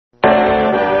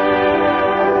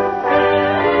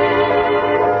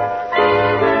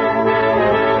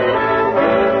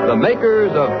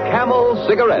makers of Camel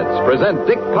Cigarettes present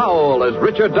Dick Powell as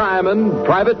Richard Diamond,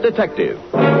 private detective.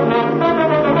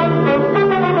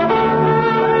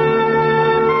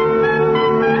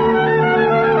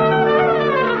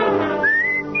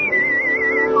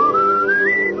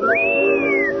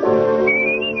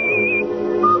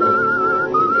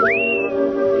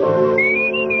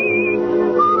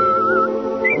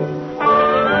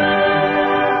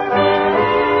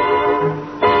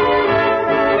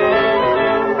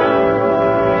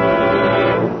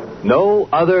 No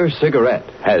other cigarette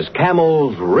has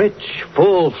Camel's rich,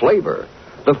 full flavor.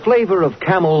 The flavor of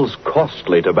Camel's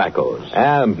costly tobaccos.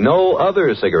 And no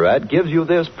other cigarette gives you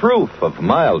this proof of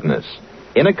mildness.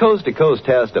 In a coast-to-coast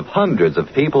test of hundreds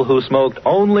of people who smoked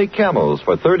only Camels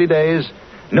for 30 days,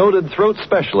 noted throat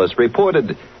specialists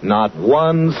reported not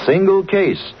one single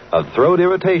case of throat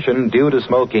irritation due to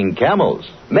smoking Camels.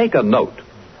 Make a note.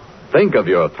 Think of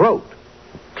your throat.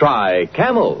 Try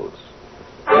Camels.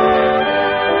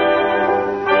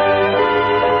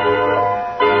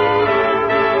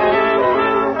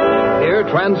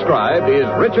 Transcribed is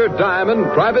Richard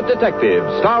Diamond, Private Detective,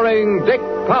 starring Dick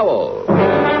Powell.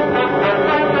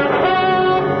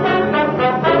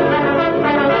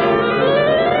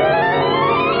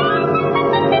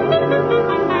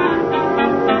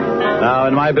 Now,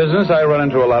 in my business, I run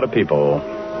into a lot of people,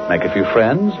 make a few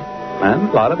friends, and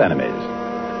a lot of enemies.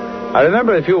 I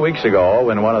remember a few weeks ago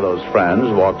when one of those friends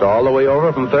walked all the way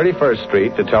over from 31st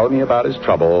Street to tell me about his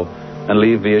trouble and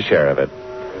leave me a share of it.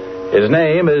 His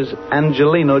name is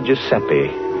Angelino Giuseppe,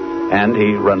 and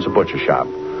he runs a butcher shop.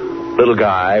 Little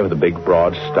guy with a big,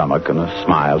 broad stomach and a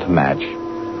smile to match.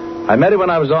 I met him when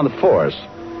I was on the force.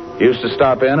 He used to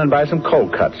stop in and buy some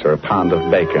cold cuts or a pound of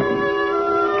bacon.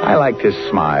 I liked his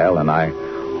smile, and I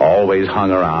always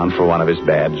hung around for one of his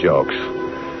bad jokes.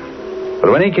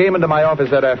 But when he came into my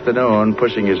office that afternoon,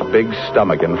 pushing his big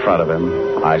stomach in front of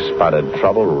him, I spotted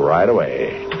trouble right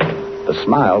away. The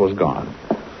smile was gone.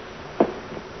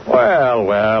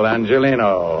 Well,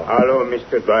 Angelino. Hello,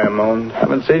 Mr. Diamond.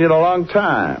 Haven't seen you in a long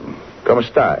time. Come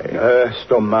stai?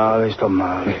 Sto male.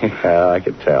 Yeah, I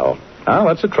could tell. Now,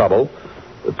 what's the trouble?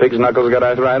 The pig's knuckles got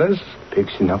arthritis?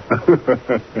 Pig's knuckles?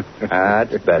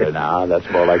 That's better now. That's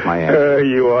more like my aunt.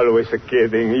 You always are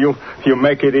kidding. You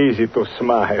make it easy to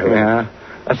smile. Yeah?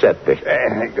 Accetti.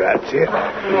 Grazie.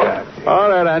 All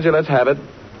right, Angel, let's have it.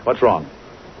 What's wrong?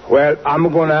 Well, I'm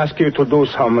going to ask you to do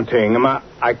something.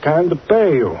 I can't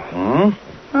pay you.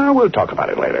 We'll talk about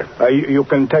it later. You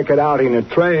can take it out in a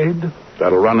trade.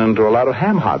 That'll run into a lot of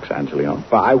ham hocks, Angelino.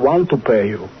 But I want to pay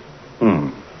you.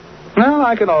 Well,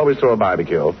 I can always throw a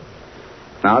barbecue.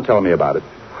 Now, tell me about it.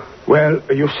 Well,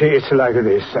 you see, it's like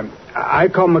this. I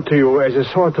come to you as a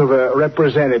sort of a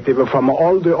representative from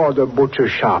all the other butcher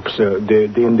shops,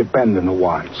 the independent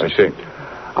ones. I see.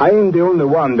 I am the only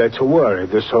one that's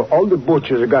worried, so all the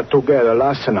butchers got together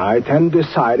last night and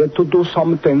decided to do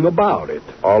something about it.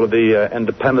 All of the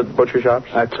independent butcher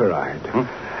shops? That's right.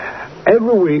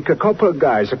 Every week, a couple of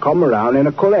guys come around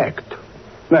and collect.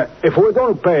 Now, if we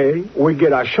don't pay, we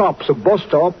get our shops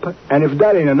busted up, and if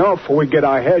that ain't enough, we get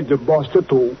our heads busted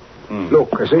too.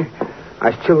 Look, you see,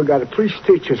 I still got 3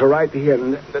 stitches right here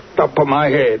in the top of my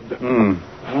head. Oh,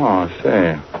 I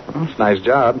see. Well, it's a nice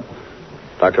job.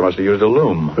 Doctor must have used a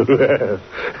loom.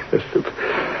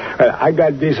 I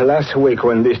got this last week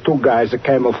when these 2 guys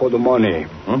came for the money.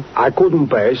 I couldn't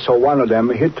pay, so one of them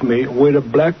hit me with a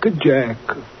blackjack.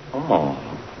 Oh,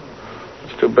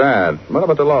 it's too bad. What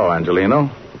about the law, Angelino?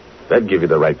 That'd give you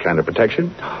the right kind of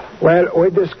protection. Well,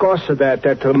 we discussed that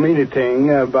at the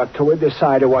meeting, but we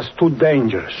decided it was too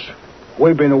dangerous.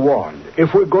 We've been warned.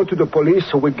 If we go to the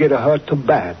police, we get hurt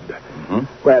bad.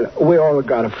 Well, we all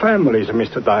got families,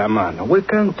 Mr. Diamond. We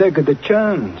can't take the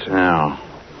chance. Now,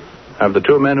 have the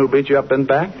 2 men who beat you up been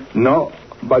back? No,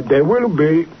 but they will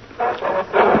be.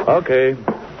 Okay,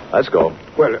 let's go.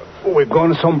 Well, we're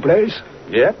going someplace?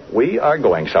 Yep, we are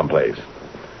going someplace.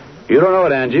 You don't know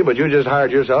it, Angie, but you just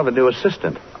hired yourself a new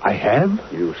assistant. I have?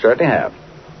 You certainly have.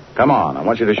 Come on, I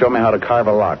want you to show me how to carve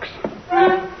a lox.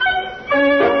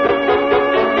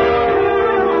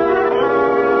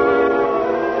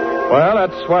 Well,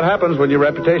 that's what happens when your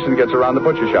reputation gets around the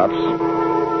butcher shops.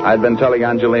 I'd been telling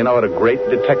Angelino what a great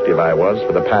detective I was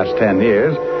for the past 10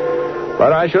 years,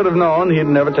 but I should have known he'd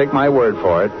never take my word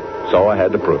for it, so I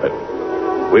had to prove it.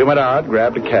 We went out,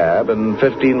 grabbed a cab, and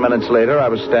 15 minutes later, I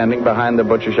was standing behind the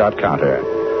butcher shop counter.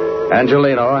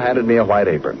 Angelino handed me a white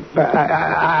apron.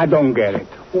 I don't get it.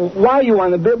 Why you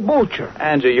want to be a butcher?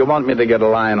 Angie, you want me to get a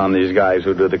line on these guys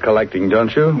who do the collecting,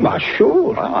 don't you? Well,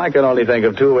 sure. Well, I can only think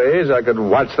of 2 ways. I could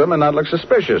watch them and not look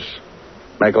suspicious.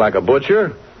 Make like a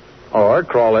butcher, Or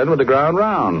crawl in with the ground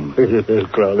round.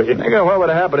 Crawl in. Think of what would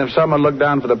happen if someone looked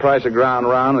down for the price of ground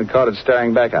round and caught it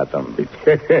staring back at them.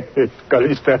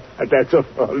 Callista, that's so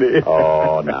funny.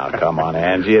 Oh, now, come on,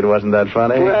 Angie. It wasn't that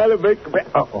funny.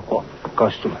 Well,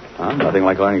 customer. Nothing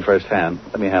like learning firsthand.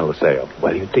 Let me handle the sale.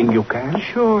 Well, you think you can?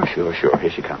 Sure. Here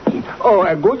she comes. Oh,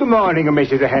 good morning,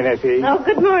 Mrs. Hennessy. Oh,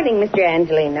 good morning, Mr.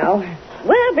 Angelino.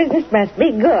 Well, business must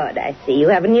be good. I see you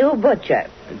have a new butcher.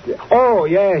 Oh,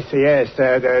 yes. This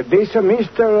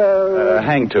Mr.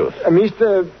 Hangtooth.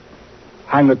 Mr.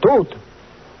 Hangtooth.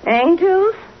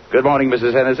 Hangtooth? Good morning,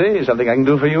 Mrs. Hennessy. Something I can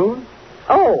do for you?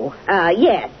 Oh,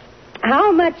 yes.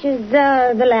 How much is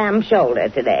the lamb shoulder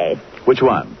today? Which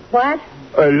one? What?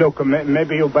 Look,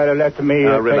 maybe you better let me...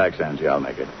 Relax, Angie. I'll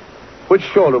make it. Which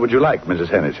shoulder would you like, Mrs.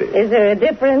 Hennessy? Is there a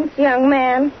difference, young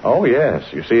man? Oh, yes.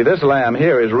 You see, this lamb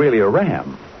here is really a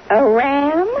ram. A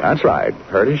ram? That's right.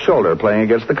 Hurt his shoulder playing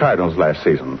against the Cardinals last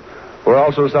season. We're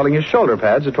also selling his shoulder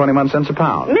pads at 21 cents a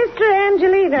pound. Mr.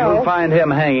 Angelino. You'll find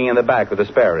him hanging in the back with the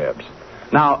spare ribs.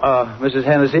 Now, Mrs.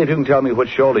 Hennessy, if you can tell me which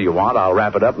shoulder you want, I'll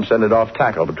wrap it up and send it off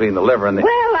tackle between the liver and the...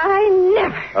 Well, I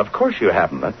never. Of course you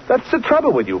haven't. That's the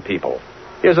trouble with you people.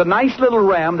 Here's a nice little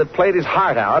ram that played his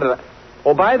heart out.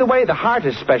 Oh, by the way, the heart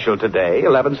is special today,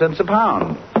 11 cents a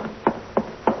pound.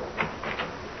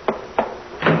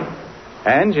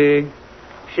 Angie.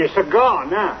 She's gone,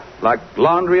 huh? Like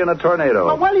laundry in a tornado.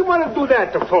 Well, what do you want to do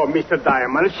that for, Mr.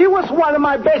 Diamond? She was one of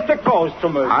my best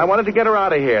customers. I wanted to get her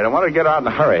out of here, and I wanted to get her out in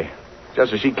a hurry.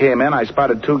 Just as she came in, I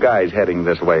spotted two guys heading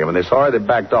this way. When they saw her, they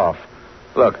backed off.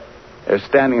 Look, they're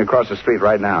standing across the street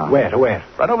right now. Where?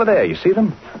 Right over there. You see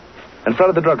them? In front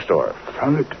of the drugstore.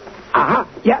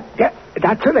 Yeah,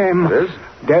 that's them. It is?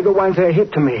 They're the ones that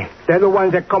hit me. They're the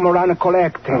ones that come around and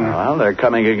collect. Well, they're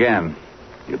coming again.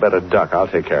 You better duck. I'll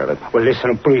take care of it. Well,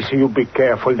 listen, please, you be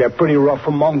careful. They're pretty rough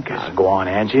monkeys. Go on,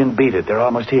 Angie, and beat it. They're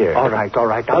almost here. All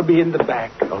right. I'll be in the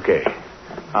back. Okay.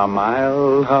 A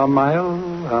mile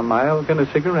can a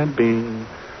cigarette be?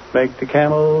 Make the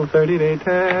camel 30-day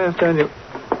test and you...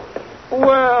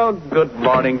 Well, good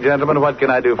morning, gentlemen. What can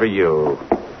I do for you?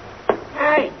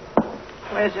 Hey,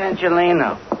 where's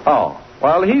Angelino? Oh,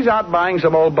 well, he's out buying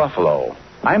some old buffalo.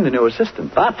 I'm the new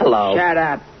assistant. Buffalo? Shut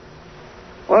up.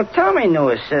 Well, tell me, new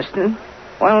assistant,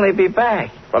 when'll he be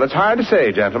back? Well, it's hard to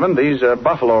say, gentlemen. These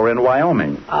buffalo are in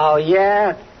Wyoming. Oh,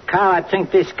 yeah? Carl, I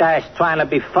think this guy's trying to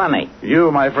be funny. You,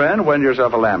 my friend, win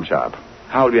yourself a lamb chop.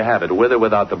 How'll you have it, with or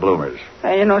without the bloomers?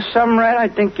 Hey, you know something, Red? I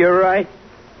think you're right.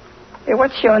 Hey,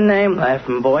 what's your name,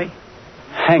 laughing boy?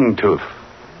 Hangtooth.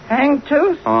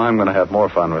 Hangtooth? Oh, I'm going to have more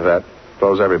fun with that.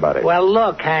 So's everybody. Well,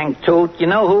 look, Hangtooth, you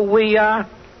know who we are?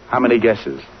 How many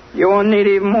guesses? You won't need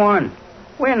even one.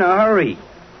 We're in a hurry.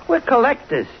 We're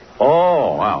collectors.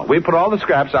 Oh, well, we put all the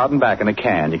scraps out and back in a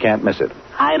can. You can't miss it.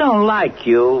 I don't like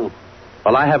you.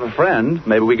 Well, I have a friend.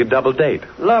 Maybe we could double date.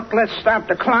 Look, let's stop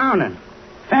the clowning.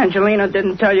 If Angelino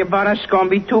didn't tell you about us, it's going to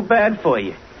be too bad for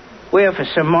you. We're here for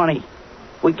some money.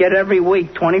 We get every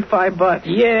week $25.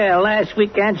 Yeah, last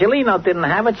week Angelino didn't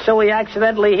have it, so he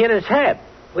accidentally hit his head.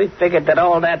 We figured that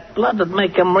all that blood would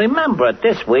make him remember it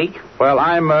this week. Well,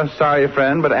 I'm sorry,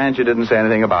 friend, but Angie didn't say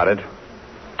anything about it.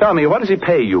 Tell me, what does he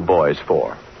pay you boys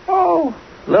for? Oh,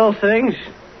 little things.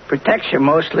 Protection,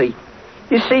 mostly.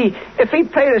 You see, if he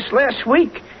paid us last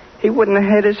week, he wouldn't have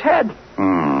hit his head.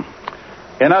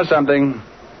 You know something?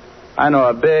 I know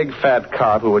a big, fat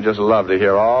cop who would just love to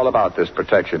hear all about this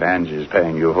protection Angie's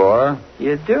paying you for.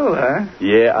 You do, huh?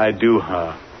 Yeah, I do,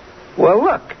 huh? Well,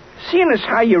 look, seeing as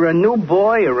how you're a new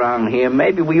boy around here,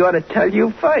 maybe we ought to tell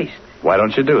you first. Why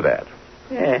don't you do that?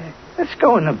 Yeah, let's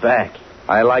go in the back.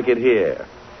 I like it here.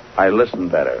 I listen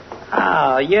better.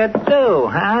 Oh, you do,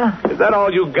 huh? Is that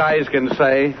all you guys can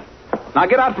say? Now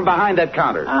get out from behind that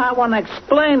counter. I want to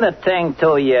explain the thing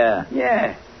to you.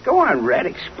 Yeah. Go on, Red.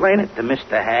 Explain it to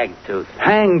Mr. Hagtooth.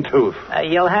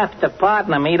 Hangtooth. You'll have to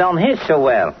pardon him. He don't hear so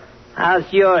well. How's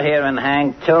your hearing,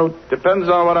 Hangtooth? Depends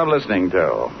on what I'm listening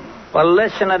to. Well,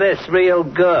 listen to this real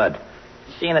good.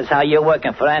 Seeing as how you're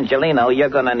working for Angelino, you're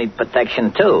going to need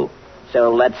protection, too.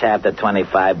 So let's have the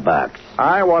 $25.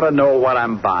 I want to know what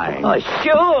I'm buying. Oh,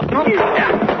 sure.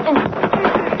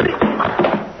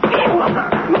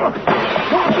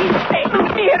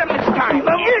 He hit him this time.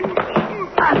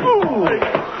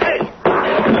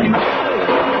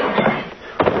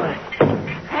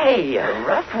 Hey, a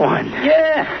rough one.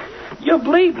 Yeah, you're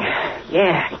bleeding.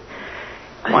 Yeah.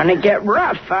 Want to get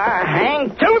rough,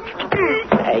 Hangtooth?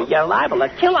 Hey, you're liable to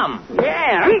kill him.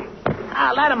 Yeah.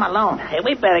 Let him alone. Hey,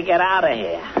 we better get out of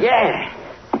here. Yeah.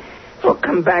 We'll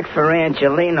come back for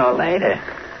Angelino later.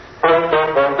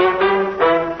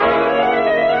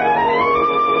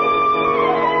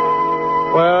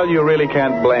 Well, Well, you really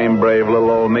can't blame brave little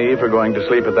old me for going to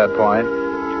sleep at that point.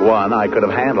 One I could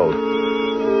have handled.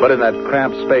 But in that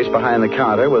cramped space behind the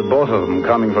counter, with both of them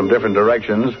coming from different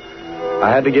directions,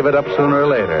 I had to give it up sooner or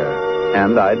later.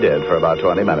 And I did for about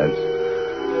 20 minutes.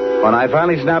 When I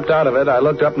finally snapped out of it, I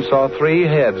looked up and saw 3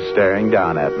 heads staring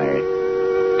down at me.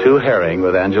 2 herring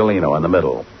with Angelino in the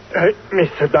middle. Hey,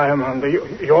 Mr. Diamond,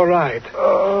 you're right.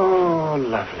 Oh,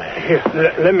 lovely. Here,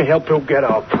 let me help you get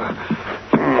up.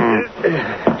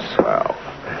 Swell.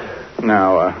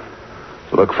 Now,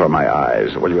 look for my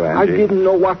eyes, will you, Angie? I didn't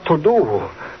know what to do.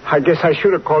 I guess I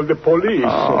should have called the police.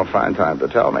 Oh, fine time to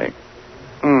tell me.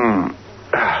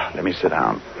 Let me sit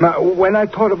down. Now, when I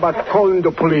thought about calling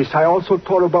the police, I also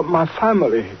thought about my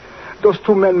family. Those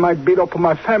 2 men might beat up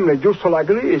my family just like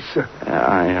this.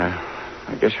 Yeah,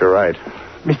 I guess you're right.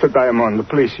 Mr. Diamond,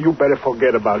 please, you better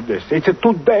forget about this. It's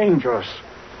too dangerous.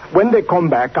 When they come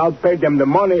back, I'll pay them the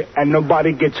money and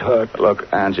nobody gets hurt.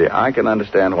 Look, Angie, I can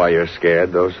understand why you're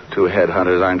scared. Those 2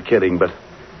 headhunters aren't kidding, but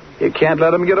you can't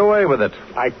let them get away with it.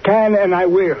 I can and I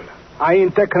will. I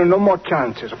ain't taking no more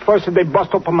chances. First they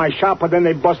bust up my shop, and then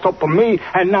they bust up me,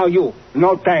 and now you.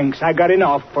 No thanks. I got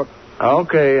enough.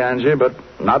 Okay, Angie, but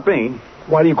not me.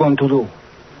 What are you going to do?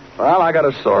 Well, I got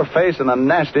a sore face and a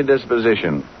nasty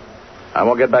disposition. I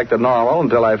won't get back to normal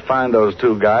until I find those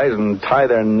 2 guys and tie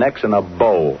their necks in a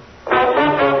bow.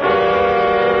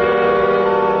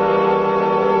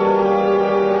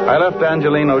 I left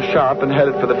Angelino's shop and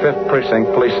headed for the 5th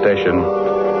Precinct Police Station.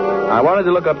 I wanted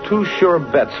to look up 2 sure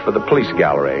bets for the police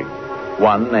gallery.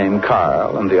 One named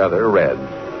Carl and the other Red.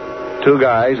 2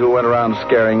 guys who went around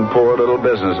scaring poor little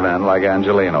businessmen like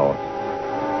Angelino.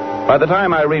 By the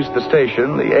time I reached the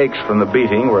station, the aches from the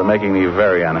beating were making me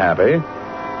very unhappy.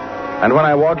 And when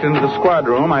I walked into the squad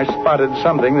room, I spotted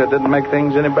something that didn't make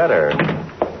things any better.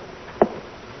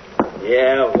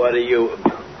 Yeah, what are you...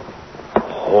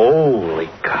 Holy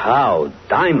cow,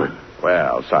 Diamond.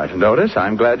 Well, Sergeant Otis,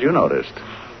 I'm glad you noticed.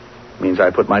 Means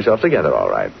I put myself together all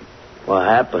right. What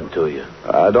happened to you?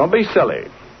 Don't be silly.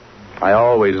 I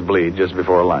always bleed just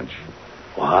before lunch.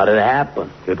 Well, how did it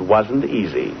happen? It wasn't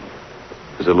easy.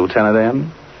 Is the lieutenant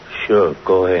in? Sure,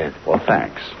 go ahead. Well,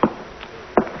 thanks.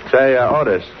 Say,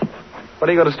 Otis, when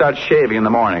are you going to start shaving in the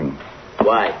morning?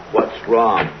 Why? What's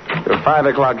wrong? Your 5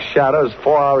 o'clock shadow is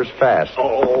 4 hours fast.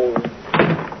 Oh.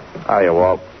 Hiya,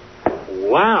 Walt.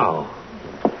 Wow.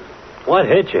 What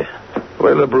hit you?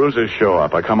 Where the bruises show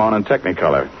up. I come on in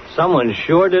Technicolor. Someone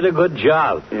sure did a good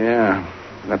job. Yeah.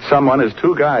 That someone is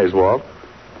 2 guys, Walt.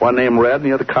 One named Red and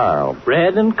the other Carl.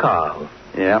 Red and Carl?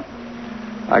 Yeah.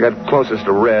 I got closest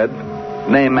to Red.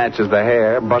 Name matches the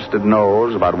hair, busted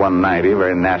nose, about 190,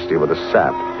 very nasty with a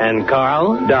sap. And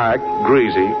Carl? Dark,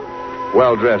 greasy,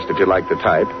 well-dressed if you like the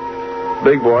type.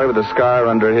 Big boy with a scar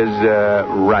under his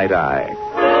right eye.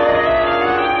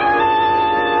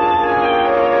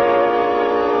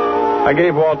 I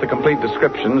gave Walt the complete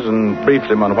descriptions and briefed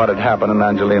him on what had happened in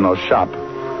Angelino's shop.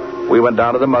 We went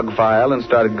down to the mug file and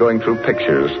started going through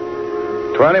pictures.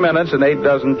 20 minutes and 8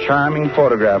 dozen charming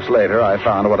photographs later, I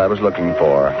found what I was looking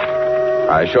for.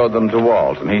 I showed them to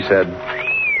Walt, and he said,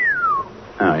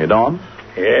 "Oh, you know him?"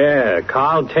 Yeah,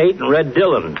 Carl Tate and Red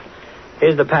Dillon.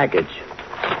 Here's the package.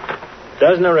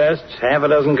 12 arrests, half a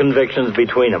dozen convictions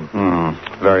between them.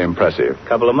 Very impressive.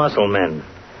 Couple of muscle men.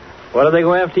 What are they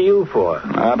going after you for?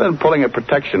 I've been pulling a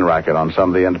protection racket on some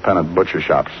of the independent butcher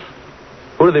shops.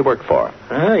 Who do they work for?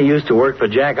 He used to work for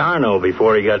Jack Arno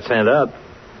before he got sent up.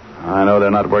 I know they're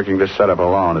not working this setup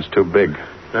alone. It's too big.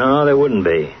 No, they wouldn't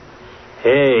be.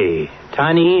 Hey,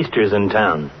 Tiny Easter's in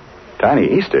town.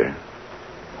 Tiny Easter?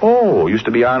 Oh, used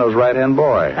to be Arno's right-hand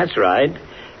boy. That's right.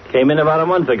 Came in about a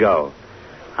month ago.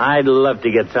 I'd love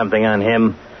to get something on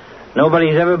him.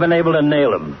 Nobody's ever been able to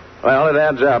nail him. Well, it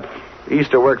adds up.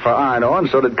 Easter worked for Arno, and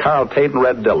so did Carl Tate and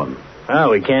Red Dillon. Well,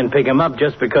 we can't pick him up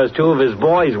just because 2 of his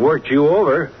boys worked you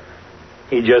over.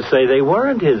 He'd just say they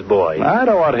weren't his boys. I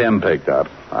don't want him picked up.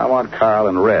 I want Carl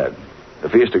and Red.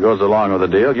 If Easter goes along with the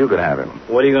deal, you can have him.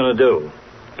 What are you going to do?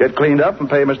 Get cleaned up and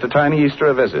pay Mr. Tiny Easter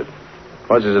a visit.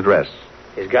 What's his address?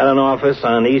 He's got an office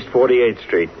on East 48th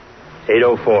Street,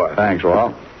 804. Thanks,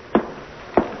 Walt.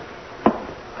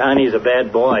 Tiny's a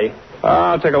bad boy.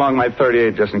 I'll take along my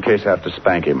 .38 just in case I have to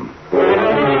spank him.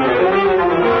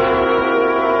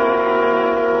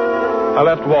 I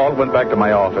left Walt, went back to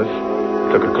my office,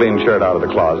 took a clean shirt out of the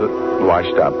closet, and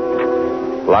washed up.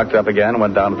 Locked up again,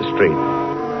 went down to the street.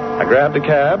 I grabbed a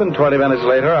cab, and 20 minutes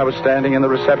later, I was standing in the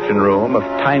reception room of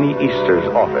Tiny Easter's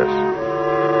office.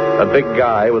 A big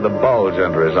guy with a bulge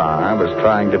under his arm was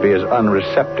trying to be as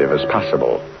unreceptive as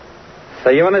possible.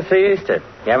 So you want to see Easter?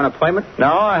 You have an appointment?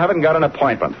 No, I haven't got an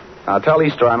appointment. I'll tell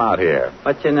Easter I'm out here.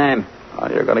 What's your name? Oh,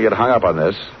 you're going to get hung up on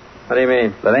this. What do you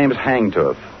mean? The name's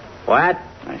Hangtooth. What?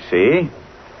 I see.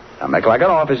 Now make like an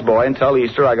office boy and tell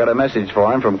Easter I got a message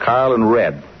for him from Carl and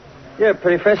Red. You're a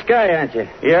pretty fresh guy, aren't you?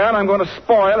 Yeah, and I'm going to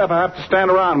spoil if I have to stand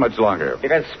around much longer. You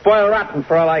can spoil rotten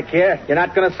for all I care. You're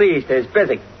not going to see Easter. He's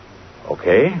busy.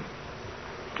 Okay.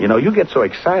 You know, you get so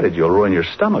excited you'll ruin your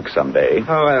stomach someday.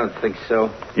 Oh, I don't think so.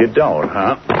 You don't,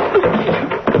 huh?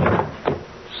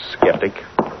 Skeptic.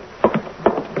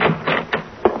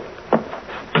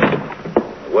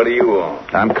 What do you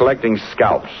want? I'm collecting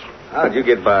scalps. How'd you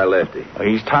get by Lefty?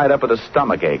 He's tied up with a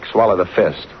stomach ache. Swallowed a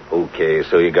fist. Okay,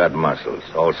 so you got muscles.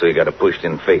 Also, you got a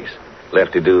pushed-in face.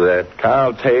 Lefty do that?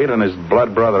 Carl Tate and his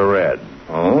blood brother Red.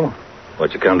 Oh?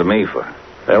 What you come to me for?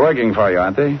 They're working for you,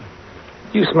 aren't they?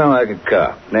 You smell like a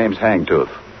cop. Name's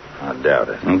Hangtooth. I doubt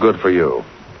it. And good for you.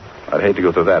 I'd hate to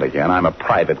go through that again. I'm a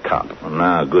private cop. Well,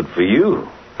 now, good for you.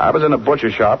 I was in a butcher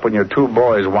shop when your two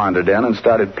boys wandered in and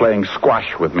started playing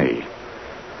squash with me.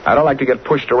 I don't like to get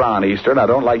pushed around, Easter, and I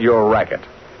don't like your racket.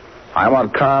 I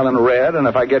want Carl and Red, and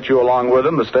if I get you along with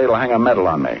them, the state will hang a medal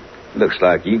on me. Looks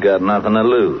like you got nothing to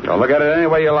lose. Don't look at it any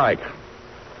way you like.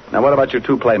 Now, what about your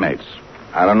two playmates?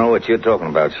 I don't know what you're talking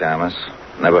about, Shamus.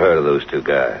 Never heard of those two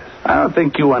guys. I don't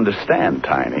think you understand,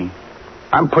 Tiny.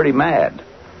 I'm pretty mad.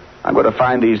 I'm going to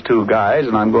find these two guys,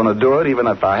 and I'm going to do it even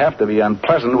if I have to be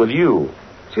unpleasant with you.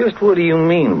 Just what do you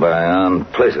mean by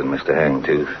unpleasant, Mr.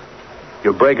 Hangtooth?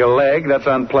 You break a leg, that's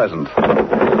unpleasant.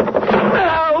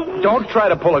 Ow! Don't try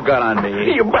to pull a gun on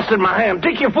me. You busted my hand.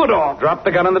 Take your foot off. Drop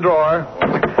the gun in the drawer.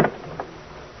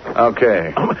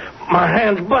 Okay. My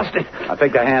hand's busted. I'll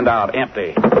take the hand out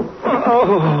empty.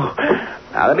 Oh.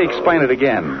 Now, let me explain it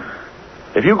again.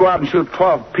 If you go out and shoot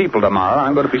 12 people tomorrow,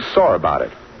 I'm going to be sore about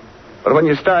it. But when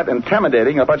you start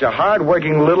intimidating a bunch of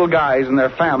hard-working little guys and their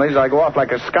families, I go off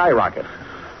like a skyrocket.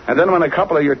 And then when a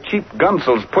couple of your cheap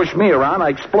gunsels push me around, I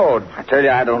explode. I tell you,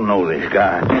 I don't know these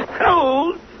guys.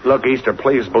 Oh. Look, Easter,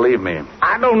 please believe me.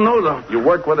 I don't know them. You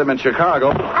worked with them in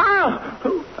Chicago. Ah.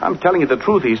 I'm telling you the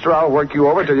truth, Easter. I'll work you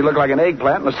over till you look like an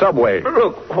eggplant in the subway.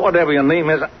 Look, whatever your name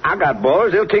is, I got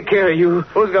boys. They'll take care of you.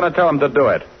 Who's going to tell them to do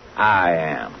it? I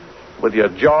am. With your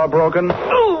jaw broken?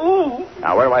 Oh.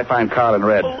 Now, where do I find Carl and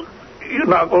Red? You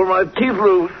knocked all my teeth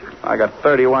loose. I got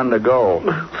 31 to go.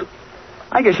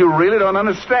 I guess you really don't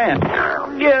understand.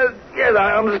 Yes,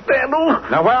 I understand. Oh.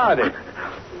 Now, where are they?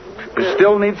 You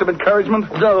still need some encouragement?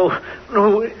 No,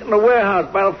 in the warehouse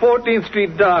by the 14th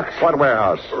Street docks. What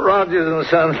warehouse? Rogers and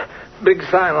Sons. Big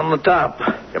sign on the top.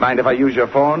 You mind if I use your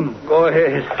phone? Go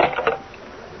ahead.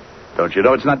 Don't you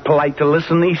know it's not polite to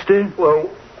listen, Easter? Well,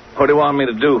 what do you want me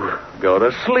to do? Go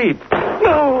to sleep.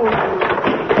 No.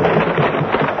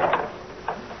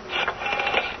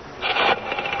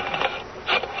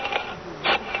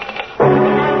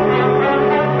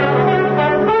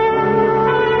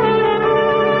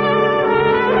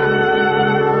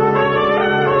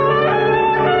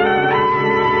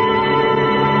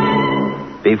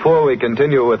 Before we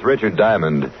continue with Richard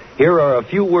Diamond, here are a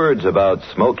few words about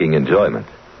smoking enjoyment.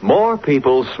 More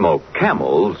people smoke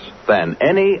Camels than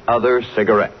any other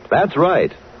cigarette. That's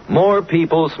right. More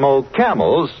people smoke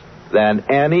Camels than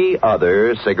any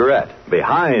other cigarette.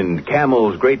 Behind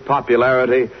Camel's great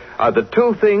popularity are the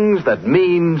two things that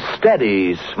mean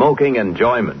steady smoking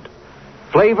enjoyment: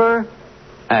 flavor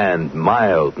and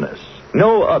mildness.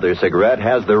 No other cigarette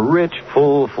has the rich,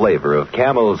 full flavor of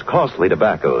Camel's costly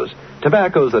tobaccos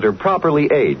that are properly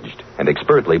aged and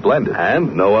expertly blended.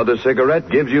 And no other cigarette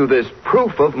gives you this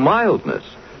proof of mildness.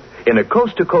 In a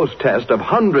coast-to-coast test of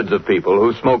hundreds of people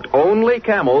who smoked only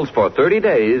Camels for 30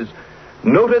 days,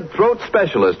 noted throat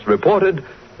specialists reported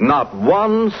not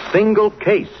one single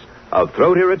case of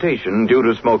throat irritation due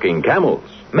to smoking Camels.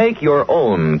 Make your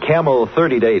own Camel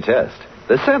 30-day test,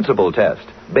 the sensible test,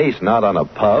 based not on a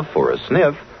puff or a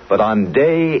sniff, but on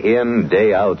day-in,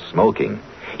 day-out smoking.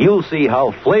 You'll see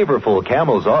how flavorful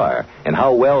Camels are and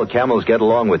how well Camels get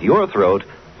along with your throat,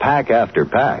 pack after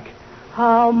pack.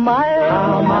 How mild,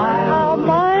 how mild, how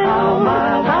mild, how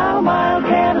mild, how mild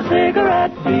can a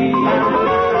cigarette be?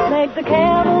 Make the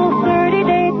Camel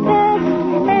 30-day test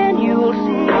and you'll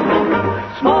see.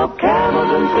 Smoke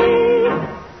Camels and see.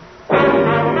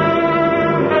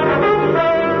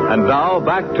 And now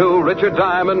back to Richard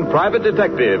Diamond, Private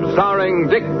Detective, starring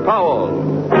Dick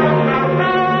Powell.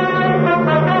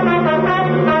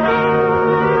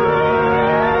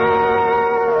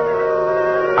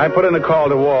 I put in a call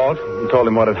to Walt and told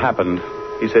him what had happened.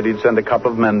 He said he'd send a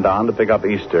couple of men down to pick up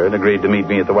Easter and agreed to meet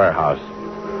me at the warehouse.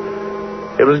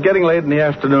 It was getting late in the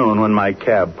afternoon when my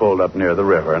cab pulled up near the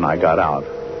river and I got out.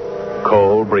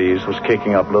 Cold breeze was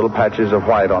kicking up little patches of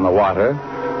white on the water,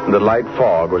 The light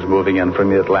fog was moving in from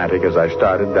the Atlantic as I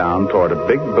started down toward a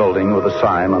big building with a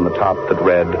sign on the top that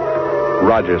read,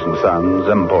 Rogers & Sons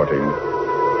Importing.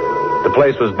 The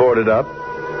place was boarded up,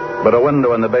 but a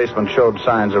window in the basement showed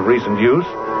signs of recent use,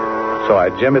 so I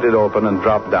jimmied it open and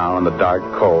dropped down on the dark,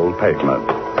 cold pavement.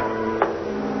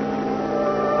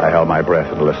 I held my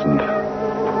breath and listened.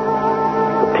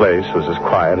 The place was as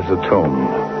quiet as a tomb,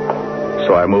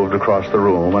 so I moved across the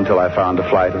room until I found a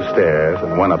flight of stairs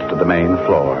and went up to the main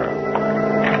floor.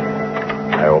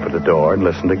 I opened the door and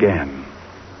listened again.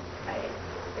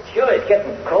 It sure is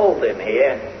getting cold in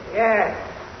here. Yeah,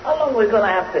 How long are we going to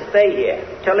have to stay here?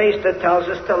 till Easter tells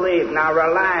us to leave. Now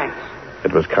relax.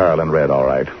 It was Carl and Red, all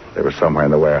right. They were somewhere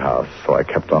in the warehouse, so I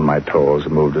kept on my toes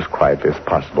and moved as quietly as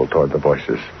possible toward the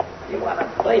voices. You want to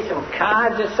play some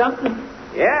cards or something?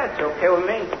 Yeah, it's okay with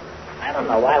me. I don't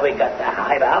know why we got to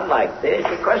hide out like this.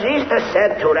 Because Easter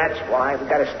said to, that's why. We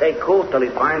gotta stay cool till he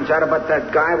finds out about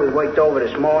that guy we waked over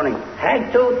this morning.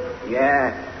 Hagtooth?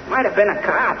 Yeah, might have been a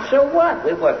cop. So what?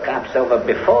 We were cops over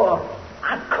before.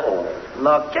 I'm cold.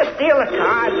 Look, just deal a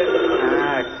card.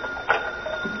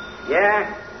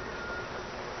 Yeah?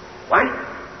 What?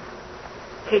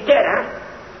 He did, huh?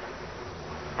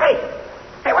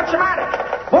 Hey, what's the matter?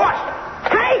 Boss!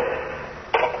 Hey!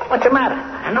 What's the matter?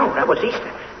 I know, that was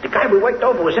Easter. The guy we waked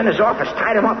over was in his office,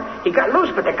 tied him up. He got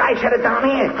loose, but the guy's headed down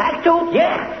here. Hagtooth?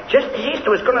 Yeah, just as Easter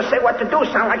was going to say what to do,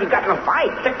 sound like he got in a fight.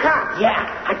 The cops. Yeah.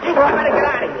 I think we better get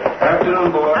out of here.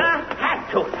 Afternoon, boy. Huh?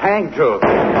 Hagtooth. Hangtooth.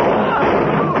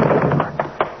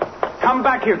 Come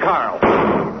back here, Carl.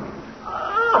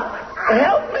 Oh,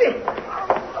 help me.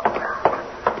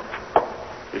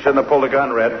 You shouldn't have pulled a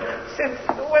gun, Red. Since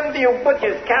when do you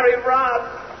butchers carry rods?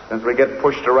 Since we get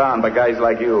pushed around by guys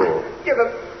like you. You're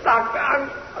the doctor. I'm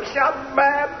shot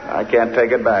bad. I can't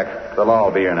take it back. They'll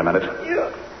all be here in a minute.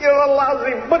 You're a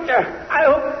lousy butcher. I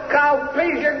hope Carl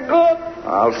pays you good.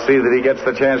 I'll see that he gets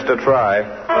the chance to try.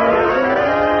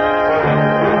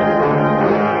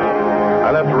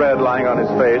 I left Red lying on his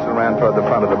face and ran toward the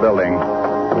front of the building.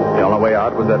 The only way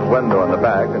out was that window in the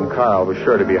back, and Carl was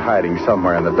sure to be hiding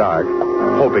somewhere in the dark,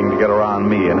 hoping to get around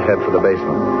me and head for the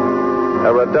basement.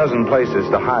 There were a dozen places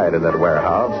to hide in that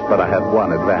warehouse, but I had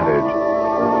one advantage.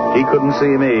 He couldn't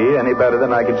see me any better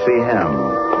than I could see him.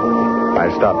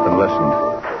 I stopped and listened.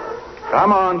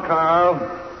 Come on, Carl.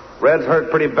 Red's hurt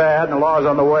pretty bad, and the law's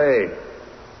on the way.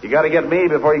 You got to get me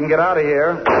before you can get out of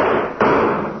here.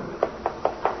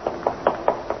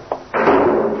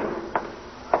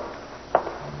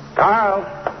 Carl.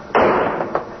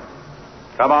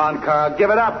 Come on, Carl. Give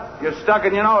it up. You're stuck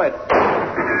and you know it.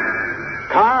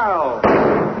 Carl.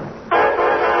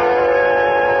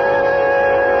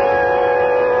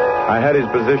 I had his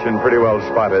position pretty well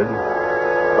spotted.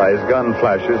 By his gun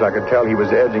flashes, I could tell he was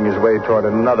edging his way toward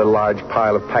another large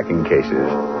pile of packing cases.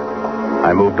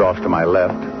 I moved off to my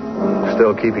left,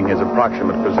 still keeping his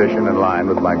approximate position in line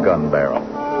with my gun barrel.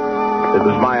 It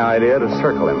was my idea to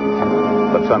circle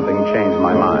him, but something changed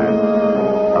my mind.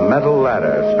 A metal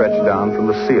ladder stretched down from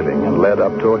the ceiling and led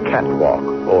up to a catwalk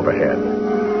overhead.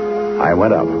 I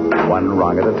went up, one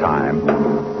rung at a time,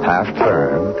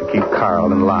 half-turned to keep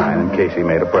Carl in line in case he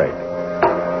made a break.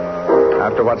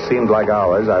 After what seemed like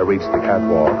hours, I reached the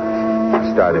catwalk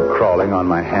and started crawling on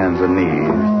my hands and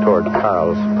knees toward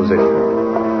Carl's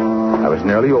position. I was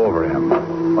nearly over him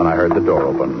when I heard the door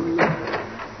open.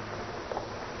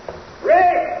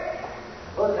 Rick!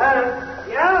 Lieutenant?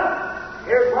 Yeah?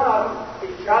 Here's Bob.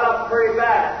 He's shot up pretty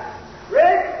bad.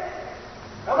 Rick?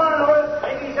 Come on, Otis.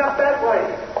 Think he's up that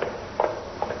way.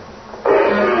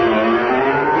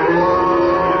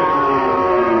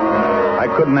 I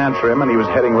couldn't answer him, and he was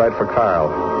heading right for Carl.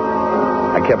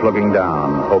 I kept looking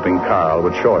down, hoping Carl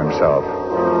would show himself.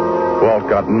 Walt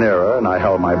got nearer, and I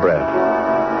held my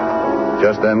breath.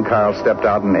 Just then, Carl stepped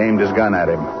out and aimed his gun at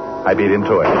him. I beat him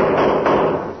to it.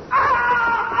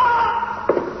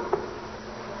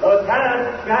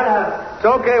 Lieutenant, got up. It's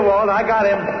okay, Walt. I got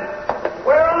him.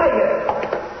 Where are you?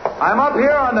 I'm up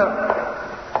here on the...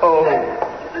 Oh.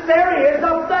 There he is,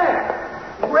 up there.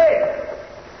 Rick.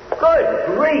 Good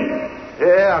grief.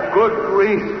 Yeah, good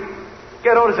grief.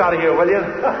 Get Otis out of here, will you?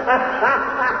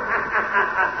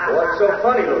 What's so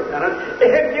funny, Lieutenant?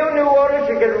 If you knew Otis,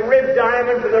 you could rib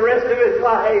Diamond for the rest of his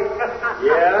life.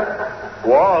 Yeah?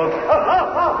 Walt.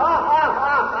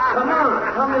 Come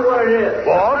on, tell me what it is.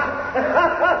 Walt?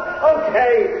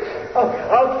 Okay.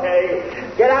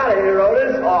 Get out of here,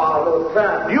 Otis. Oh,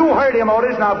 Lieutenant. You heard him,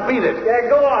 Otis. Now beat it. Yeah,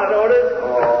 go on, Otis.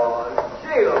 Oh,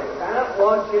 gee, Lieutenant,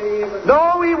 won't you even...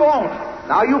 No, he won't.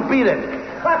 Now you beat it.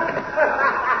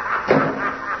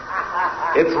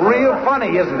 It's real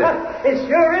funny, isn't it? It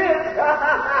sure is.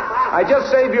 I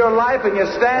just saved your life, and you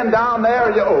stand down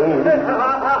there and you... Oh.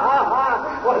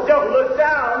 Well, don't look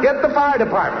down. Get the fire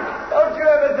department. Don't you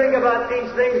ever think about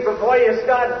these things before you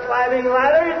start climbing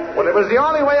ladders? Well, it was the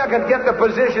only way I could get the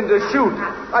position to shoot.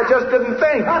 I just didn't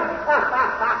think.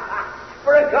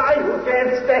 For a guy who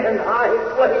can't stand high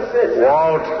places.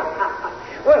 Walt.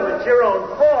 Well, it's your own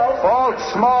fault. Fault,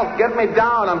 small, get me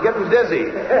down. I'm getting dizzy.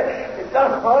 It's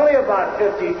only about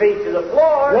 50 feet to the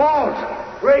floor. Walt!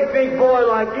 Great big boy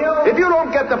like you. If you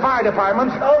don't get the fire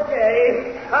department...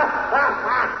 Okay.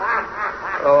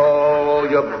 Oh,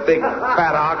 you big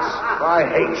fat ox. I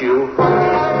hate you.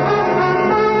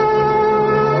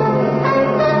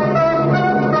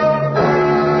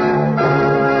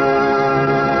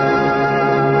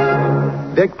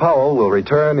 Dick Powell will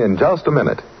return in just a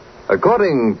minute.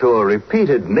 According to a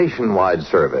repeated nationwide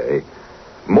survey,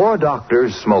 more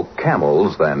doctors smoke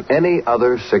Camels than any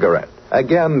other cigarette.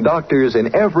 Again, doctors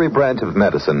in every branch of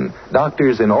medicine,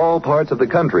 doctors in all parts of the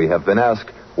country have been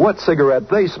asked what cigarette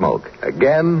they smoke.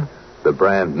 Again, the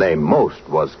brand named most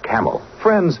was Camel.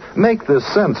 Friends, make the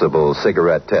sensible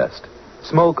cigarette test.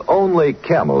 Smoke only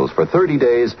Camels for 30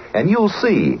 days, and you'll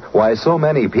see why so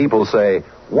many people say,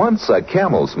 once a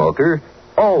Camel smoker,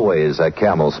 always a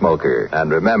Camel smoker.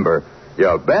 And remember,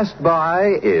 your best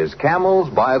buy is Camels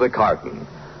by the carton.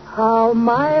 How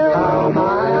mild, how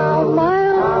mild, how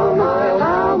mild, how mild,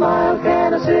 how mild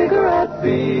can a cigarette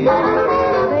be?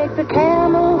 Take the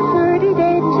Camel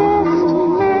 30-day test,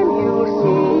 and you'll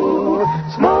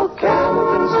see. Smoke Camel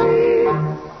and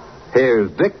see. Here's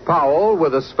Dick Powell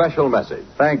with a special message.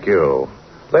 Thank you.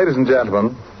 Ladies and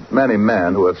gentlemen, many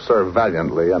men who have served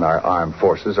valiantly in our armed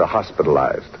forces are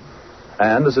hospitalized.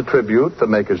 And as a tribute, the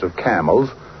makers of Camels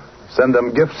send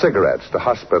them gift cigarettes to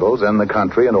hospitals in the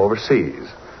country and overseas.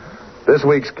 This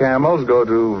week's Camels go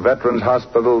to Veterans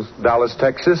Hospitals, Dallas,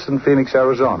 Texas, and Phoenix,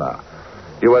 Arizona.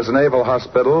 U.S. Naval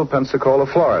Hospital, Pensacola,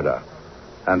 Florida.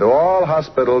 And to all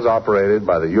hospitals operated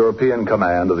by the European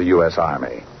Command of the U.S.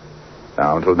 Army.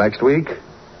 Now, until next week,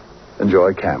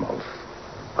 enjoy Camels.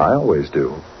 I always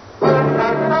do.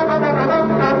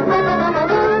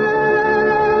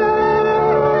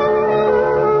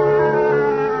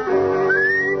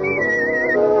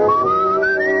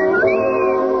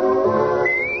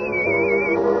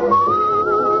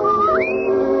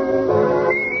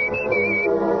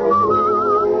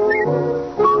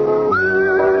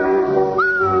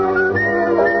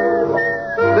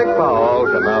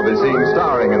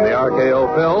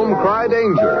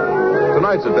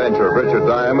 Tonight's adventure of Richard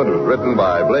Diamond was written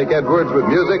by Blake Edwards with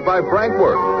music by Frank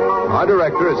Worth. Our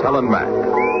director is Helen Mack.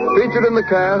 Featured in the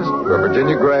cast were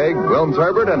Virginia Gregg, Wilms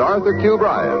Herbert, and Arthur Q.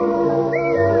 Bryan.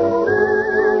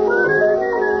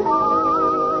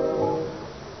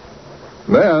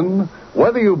 Then,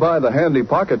 whether you buy the handy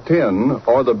pocket tin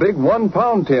or the big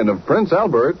 1-pound tin of Prince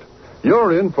Albert,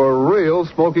 you're in for real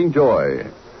smoking joy.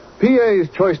 PA's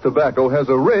Choice Tobacco has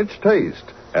a rich taste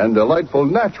and delightful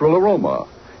natural aroma.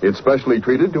 It's specially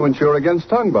treated to ensure against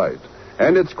tongue bite,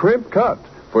 and it's crimp cut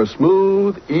for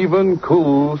smooth, even,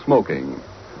 cool smoking.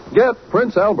 Get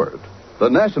Prince Albert, the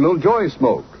National Joy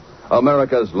Smoke,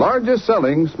 America's largest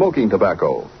selling smoking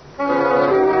tobacco.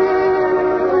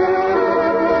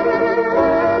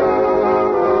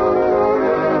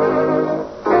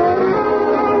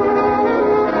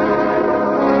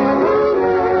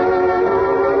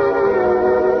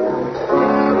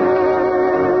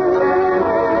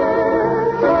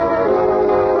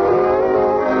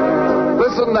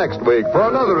 Next week for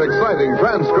another exciting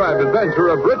transcribed adventure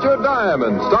of Richard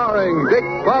Diamond, starring Dick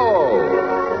Powell.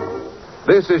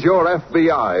 This is your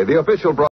FBI, the official